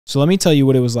So let me tell you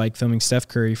what it was like filming Steph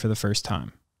Curry for the first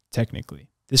time, technically.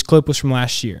 This clip was from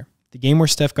last year, the game where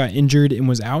Steph got injured and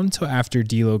was out until after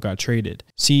D'Lo got traded.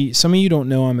 See, some of you don't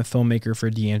know I'm a filmmaker for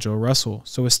D'Angelo Russell,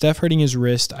 so with Steph hurting his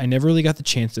wrist, I never really got the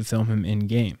chance to film him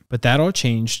in-game. But that all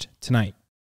changed tonight.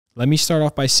 Let me start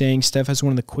off by saying Steph has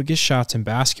one of the quickest shots in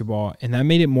basketball, and that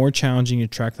made it more challenging to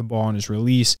track the ball on his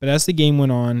release, but as the game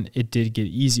went on, it did get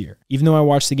easier. Even though I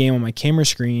watched the game on my camera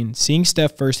screen, seeing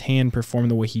Steph firsthand perform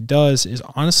the way he does is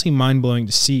honestly mind-blowing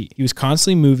to see. He was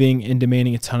constantly moving and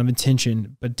demanding a ton of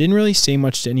attention, but didn't really say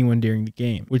much to anyone during the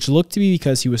game, which looked to be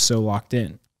because he was so locked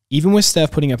in. Even with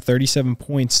Steph putting up 37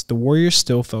 points, the Warriors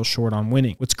still fell short on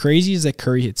winning. What's crazy is that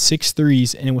Curry hit 6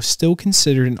 threes and it was still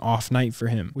considered an off night for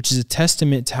him, which is a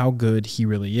testament to how good he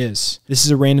really is. This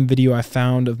is a random video I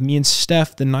found of me and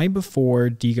Steph the night before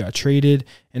D got traded,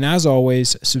 and as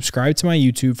always, subscribe to my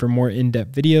YouTube for more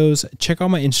in-depth videos, check out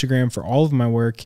my Instagram for all of my work,